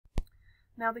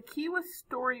Now the key with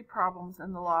story problems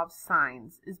in the law of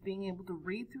sines is being able to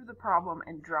read through the problem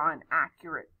and draw an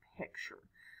accurate picture.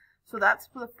 So that's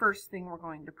the first thing we're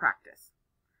going to practice.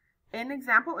 In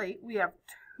example 8, we have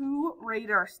 2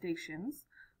 radar stations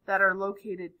that are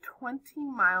located 20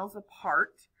 miles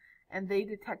apart, and they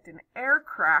detect an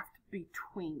aircraft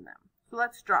between them. So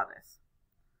let's draw this.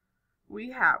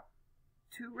 We have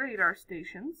 2 radar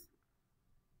stations.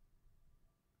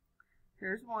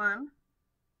 Here's 1.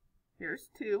 Here's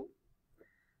 2.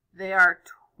 They are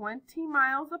 20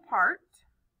 miles apart.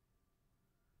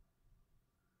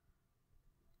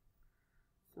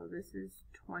 So this is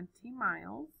 20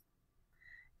 miles.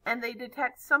 And they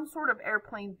detect some sort of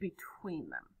airplane between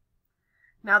them.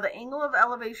 Now the angle of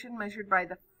elevation measured by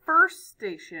the first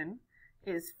station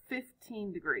is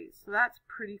 15 degrees. So that's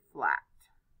pretty flat.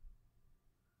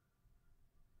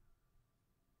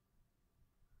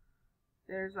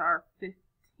 There's our 15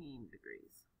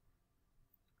 degrees.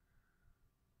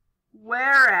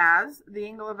 Whereas the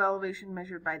angle of elevation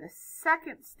measured by the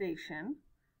second station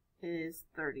is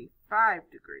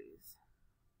 35 degrees.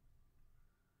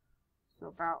 So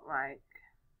about like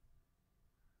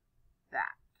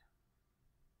that.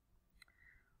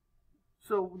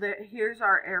 So here's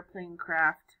our airplane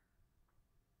craft.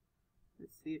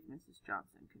 Let's see if Mrs.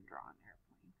 Johnson can draw an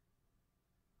airplane.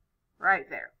 Right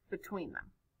there, between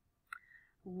them.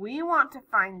 We want to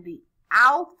find the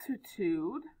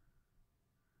altitude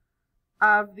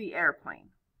of the airplane.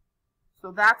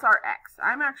 So that's our x.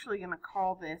 I'm actually going to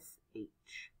call this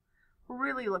h. We're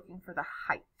really looking for the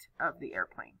height of the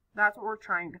airplane. That's what we're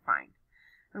trying to find.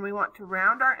 And we want to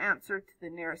round our answer to the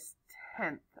nearest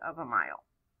tenth of a mile.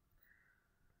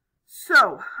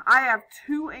 So I have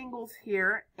 2 angles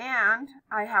here and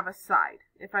I have a side.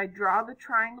 If I draw the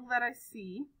triangle that I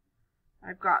see,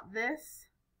 I've got this,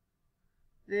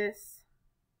 this,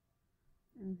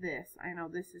 and this. I know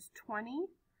this is 20.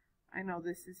 I know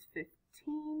this is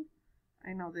 15.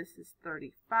 I know this is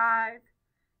 35.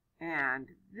 And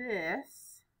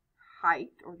this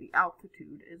height, or the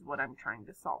altitude, is what I'm trying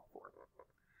to solve for.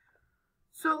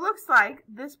 So it looks like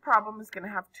this problem is going to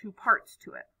have 2 parts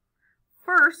to it.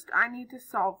 First, I need to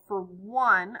solve for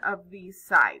one of these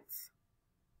sides.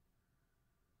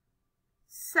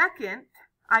 Second,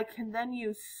 I can then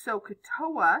use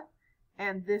SOHCAHTOA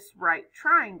and this right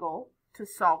triangle to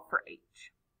solve for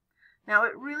h. Now,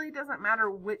 it really doesn't matter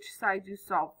which side you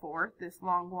solve for, this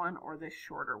long one or this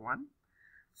shorter one.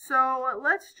 So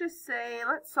let's just say,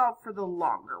 let's solve for the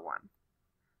longer one.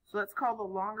 So let's call the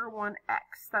longer one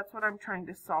x. That's what I'm trying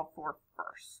to solve for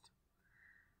first.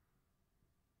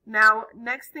 Now,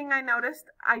 next thing I noticed,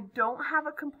 I don't have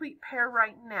a complete pair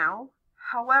right now.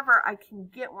 However, I can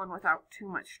get one without too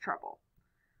much trouble.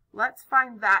 Let's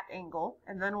find that angle,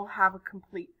 and then we'll have a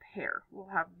complete pair. We'll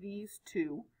have these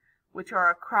 2, which are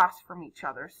across from each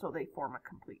other, so they form a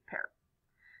complete pair.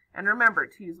 And remember,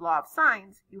 to use law of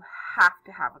sines, you have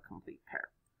to have a complete pair.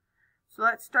 So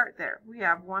let's start there. We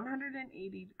have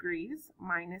 180 degrees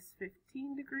minus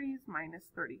 15 degrees minus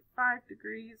 35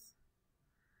 degrees.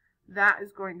 That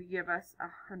is going to give us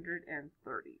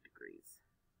 130 degrees.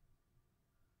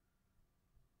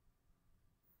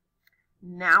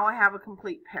 Now I have a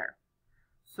complete pair.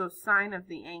 So sine of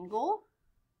the angle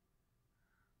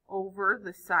over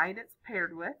the side it's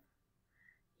paired with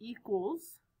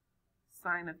equals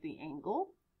sine of the angle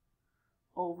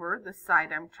over the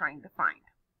side I'm trying to find.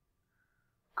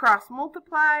 Cross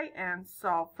multiply and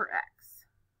solve for x.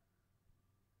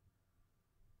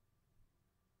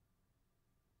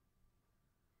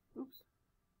 Oops.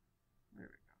 There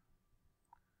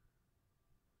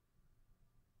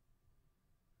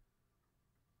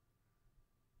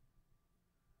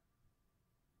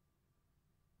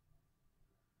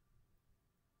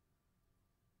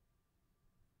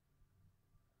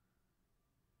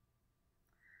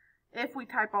we go. If we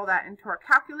type all that into our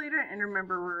calculator, and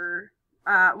remember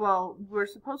we're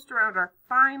supposed to round our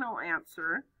final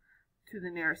answer to the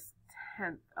nearest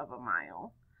tenth of a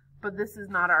mile, but this is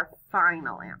not our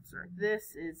final answer.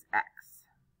 This is x.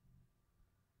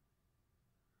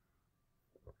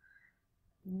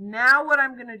 Now what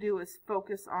I'm going to do is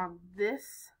focus on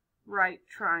this right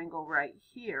triangle right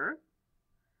here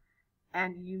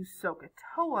and use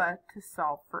SOHCAHTOA to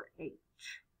solve for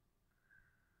h.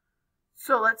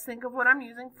 So let's think of what I'm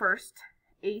using first.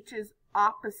 H is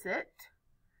opposite.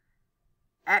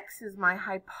 X is my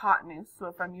hypotenuse. So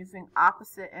if I'm using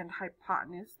opposite and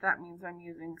hypotenuse, that means I'm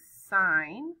using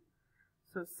sine.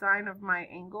 So sine of my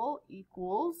angle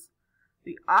equals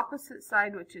the opposite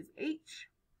side, which is h,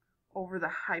 over the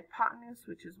hypotenuse,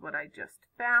 which is what I just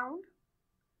found.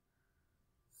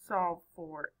 Solve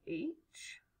for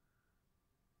h.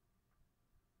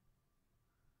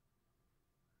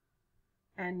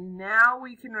 And now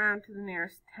we can round to the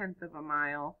nearest tenth of a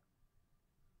mile.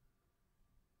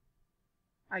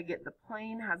 I get the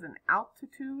plane has an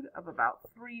altitude of about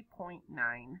 3.9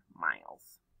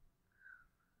 miles.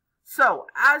 So,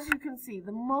 as you can see,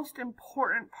 the most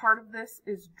important part of this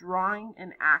is drawing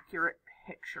an accurate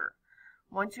picture.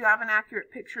 Once you have an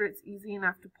accurate picture, it's easy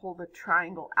enough to pull the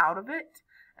triangle out of it,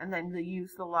 and then to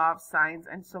use the law of sines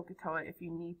and SOHCAHTOA if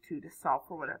you need to solve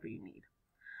for whatever you need.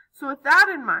 So with that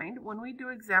in mind, when we do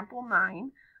example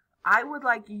 9, I would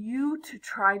like you to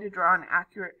try to draw an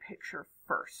accurate picture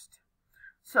first.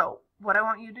 So what I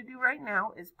want you to do right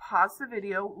now is pause the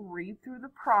video, read through the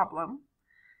problem,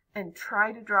 and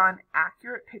try to draw an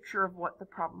accurate picture of what the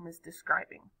problem is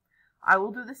describing. I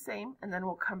will do the same, and then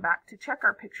we'll come back to check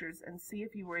our pictures and see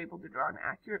if you were able to draw an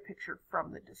accurate picture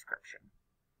from the description.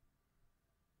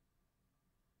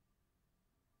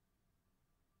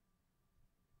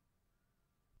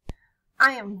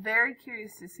 I am very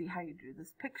curious to see how you drew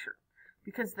this picture,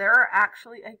 because there are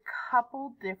actually a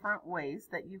couple different ways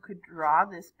that you could draw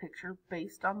this picture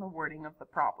based on the wording of the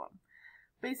problem.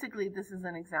 Basically, this is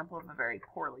an example of a very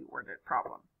poorly worded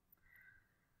problem.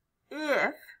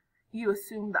 If you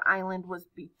assume the island was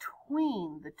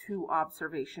between the two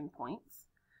observation points,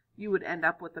 you would end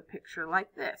up with a picture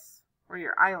like this, where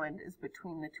your island is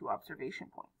between the two observation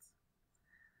points.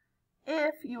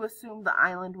 If you assume the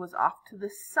island was off to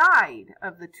the side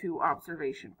of the two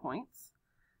observation points,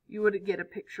 you would get a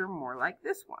picture more like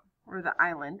this one, where the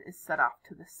island is set off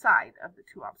to the side of the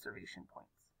two observation points.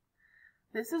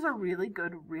 This is a really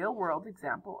good real-world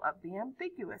example of the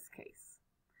ambiguous case.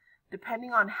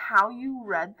 Depending on how you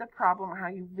read the problem or how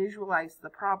you visualized the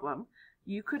problem,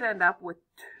 you could end up with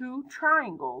two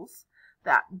triangles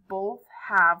that both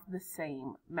have the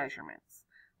same measurements.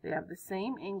 They have the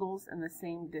same angles and the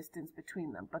same distance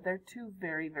between them, but they're two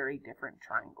very, very different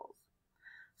triangles.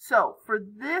 So for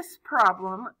this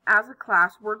problem, as a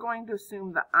class, we're going to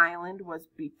assume the island was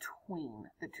between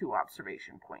the two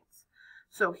observation points.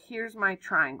 So here's my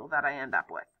triangle that I end up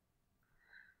with.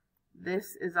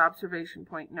 This is observation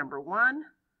point number 1.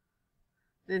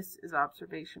 This is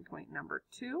observation point number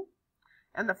 2.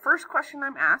 And the first question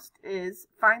I'm asked is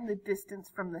find the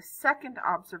distance from the second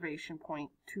observation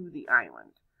point to the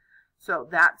island. So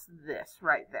that's this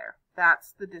right there.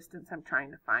 That's the distance I'm trying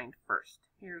to find first.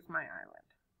 Here's my island.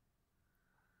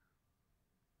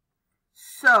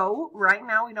 So right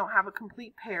now we don't have a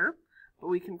complete pair, but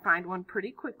we can find one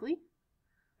pretty quickly.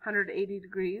 180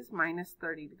 degrees minus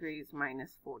 30 degrees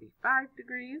minus 45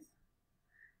 degrees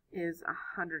is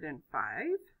 105.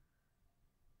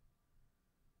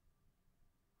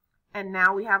 And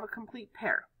now we have a complete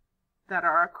pair that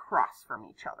are across from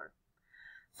each other.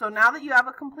 So now that you have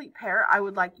a complete pair, I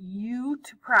would like you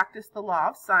to practice the law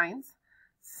of sines,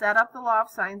 set up the law of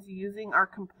sines using our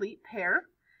complete pair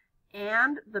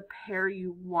and the pair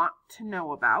you want to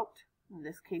know about, in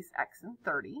this case x and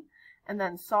 30, and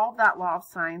then solve that law of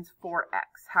sines for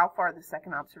x, how far the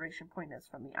second observation point is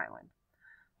from the island.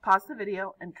 Pause the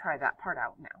video and try that part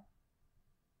out now.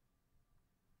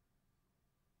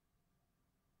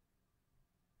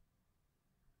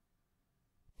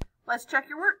 Let's check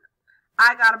your work.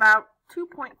 I got about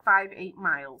 2.58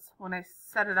 miles when I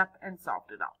set it up and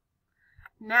solved it all.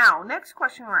 Now, next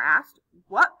question we're asked,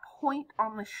 what point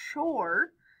on the shore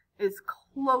is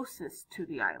closest to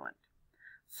the island?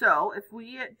 So if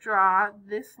we draw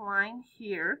this line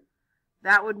here,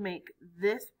 that would make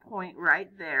this point right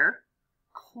there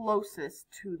closest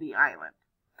to the island.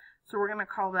 So we're going to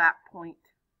call that point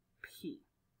P.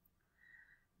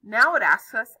 Now it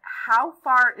asks us, how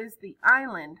far is the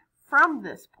island from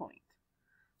this point?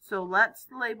 So let's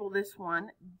label this one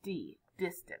D,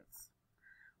 distance.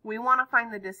 We want to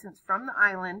find the distance from the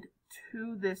island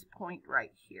to this point right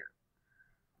here.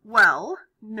 Well,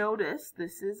 notice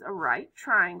this is a right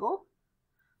triangle,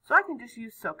 so I can just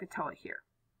use SOHCAHTOA here.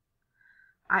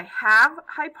 I have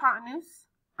hypotenuse.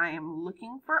 I am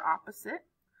looking for opposite,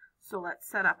 so let's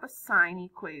set up a sine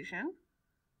equation.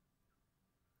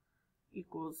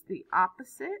 Equals the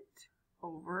opposite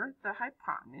over the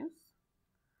hypotenuse.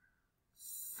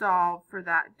 Solve for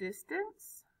that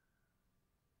distance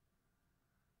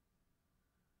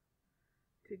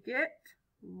to get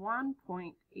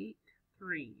 1.83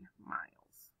 miles.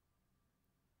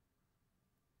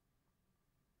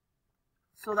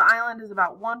 So the island is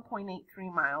about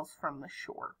 1.83 miles from the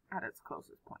shore at its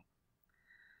closest point.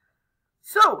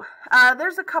 So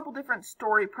there's a couple different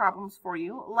story problems for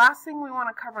you. Last thing we want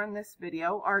to cover in this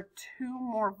video are two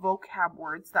more vocab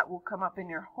words that will come up in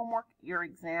your homework, your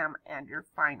exam, and your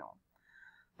final.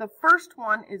 The first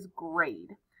one is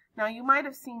grade. Now you might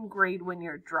have seen grade when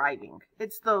you're driving.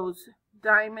 It's those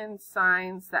diamond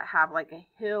signs that have like a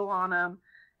hill on them,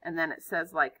 and then it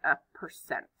says like a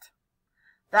 %.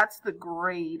 That's the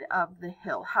grade of the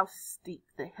hill, how steep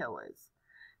the hill is.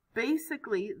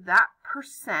 Basically, that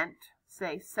 %,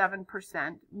 say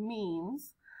 7%,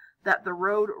 means that the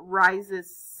road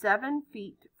rises 7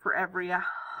 feet for every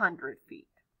 100 feet.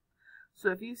 So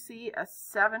if you see a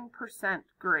 7%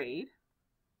 grade,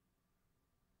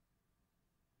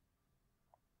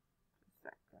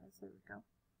 there we go.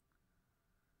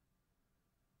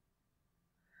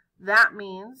 That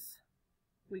means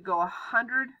we go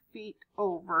 100 feet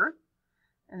over,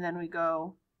 and then we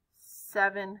go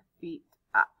 7 feet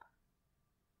up.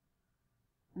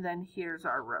 And then here's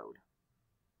our road.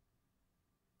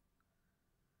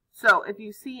 So if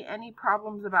you see any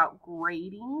problems about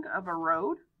grading of a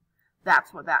road,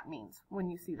 that's what that means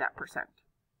when you see that %.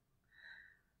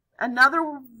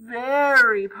 Another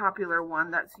very popular one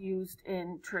that's used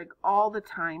in trig all the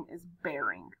time is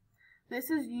bearing. This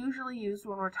is usually used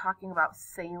when we're talking about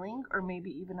sailing or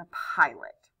maybe even a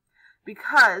pilot.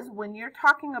 Because when you're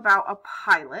talking about a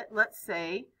pilot, let's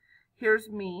say,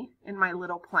 here's me in my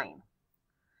little plane.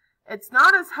 It's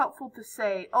not as helpful to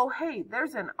say, oh hey,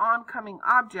 there's an oncoming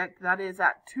object that is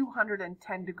at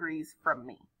 210 degrees from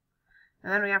me.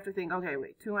 And then we have to think, okay,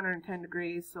 wait, 210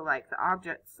 degrees, so like the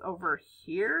object's over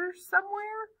here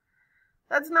somewhere?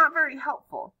 That's not very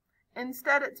helpful.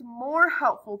 Instead, it's more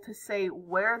helpful to say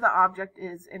where the object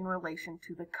is in relation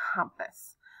to the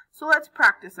compass. So let's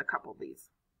practice a couple of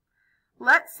these.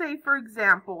 Let's say, for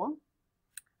example,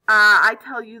 I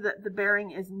tell you that the bearing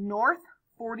is north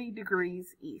 40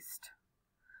 degrees east.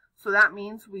 So that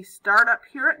means we start up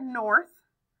here at north,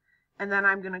 and then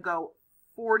I'm going to go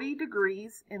 40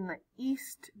 degrees in the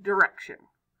east direction.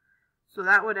 So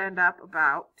that would end up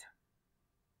about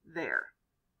there.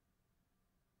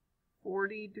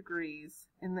 40 degrees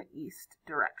in the east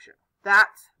direction.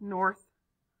 That's north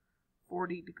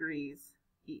 40 degrees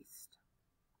east.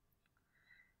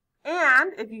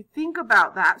 And if you think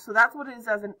about that, so that's what it is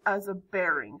as a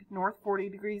bearing, north 40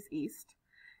 degrees east.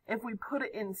 If we put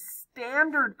it in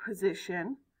standard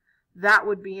position, that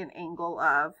would be an angle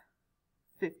of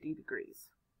 50 degrees.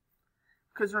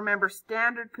 Because remember,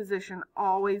 standard position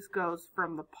always goes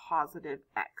from the positive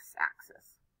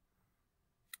x-axis.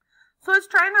 So let's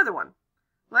try another one.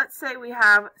 Let's say we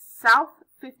have south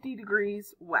 50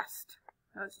 degrees west.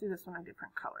 Let's do this one a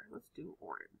different color. Let's do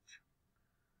orange.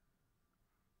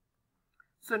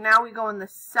 So now we go in the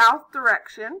south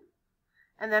direction,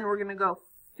 and then we're going to go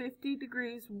 50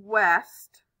 degrees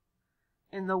west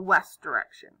in the west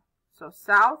direction. So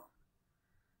south,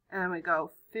 and then we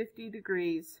go 50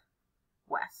 degrees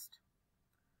west.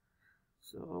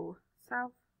 So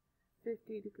south,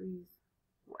 50 degrees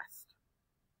west.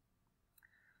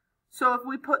 So if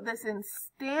we put this in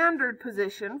standard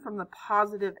position from the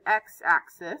positive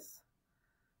x-axis,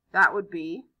 that would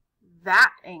be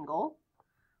that angle,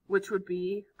 which would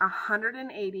be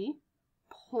 180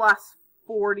 plus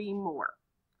 40 more.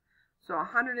 So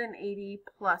 180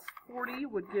 plus 40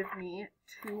 would give me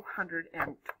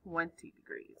 220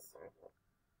 degrees.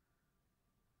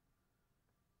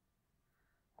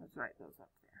 Let's write those up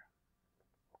there.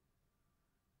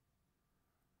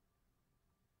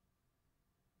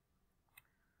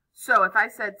 So if I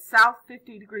said south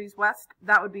 50 degrees west,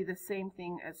 that would be the same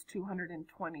thing as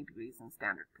 220 degrees in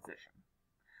standard position.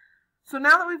 So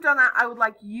now that we've done that, I would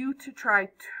like you to try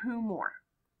 2 more.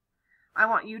 I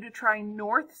want you to try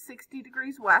north 60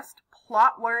 degrees west,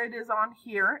 plot where it is on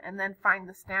here, and then find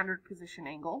the standard position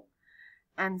angle,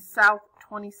 and south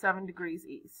 27 degrees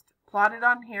east. Plot it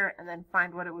on here, and then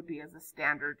find what it would be as a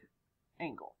standard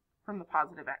angle from the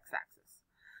positive x-axis.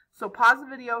 So pause the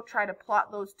video, try to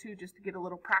plot those 2 just to get a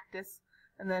little practice,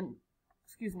 and then,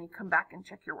 come back and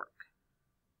check your work.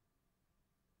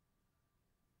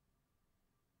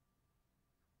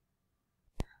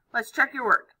 Let's check your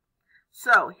work.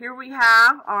 So here we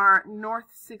have our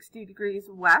north 60 degrees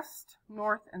west,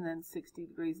 north, and then 60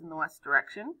 degrees in the west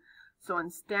direction. So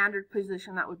in standard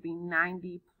position, that would be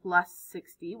 90 plus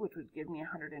 60, which would give me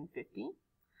 150.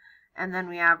 And then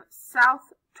we have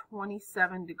south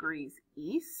 27 degrees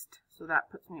east, so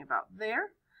that puts me about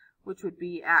there, which would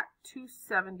be at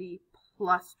 270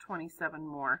 plus 27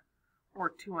 more, or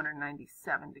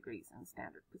 297 degrees in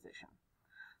standard position.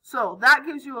 So that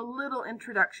gives you a little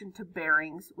introduction to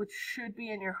bearings, which should be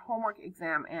in your homework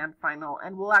exam and final,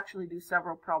 and we'll actually do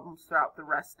several problems throughout the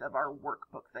rest of our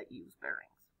workbook that use bearings.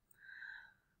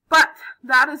 But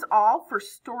that is all for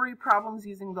story problems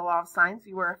using the law of sines.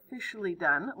 You are officially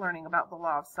done learning about the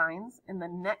law of sines. In the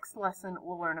next lesson,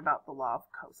 we'll learn about the law of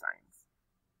cosines.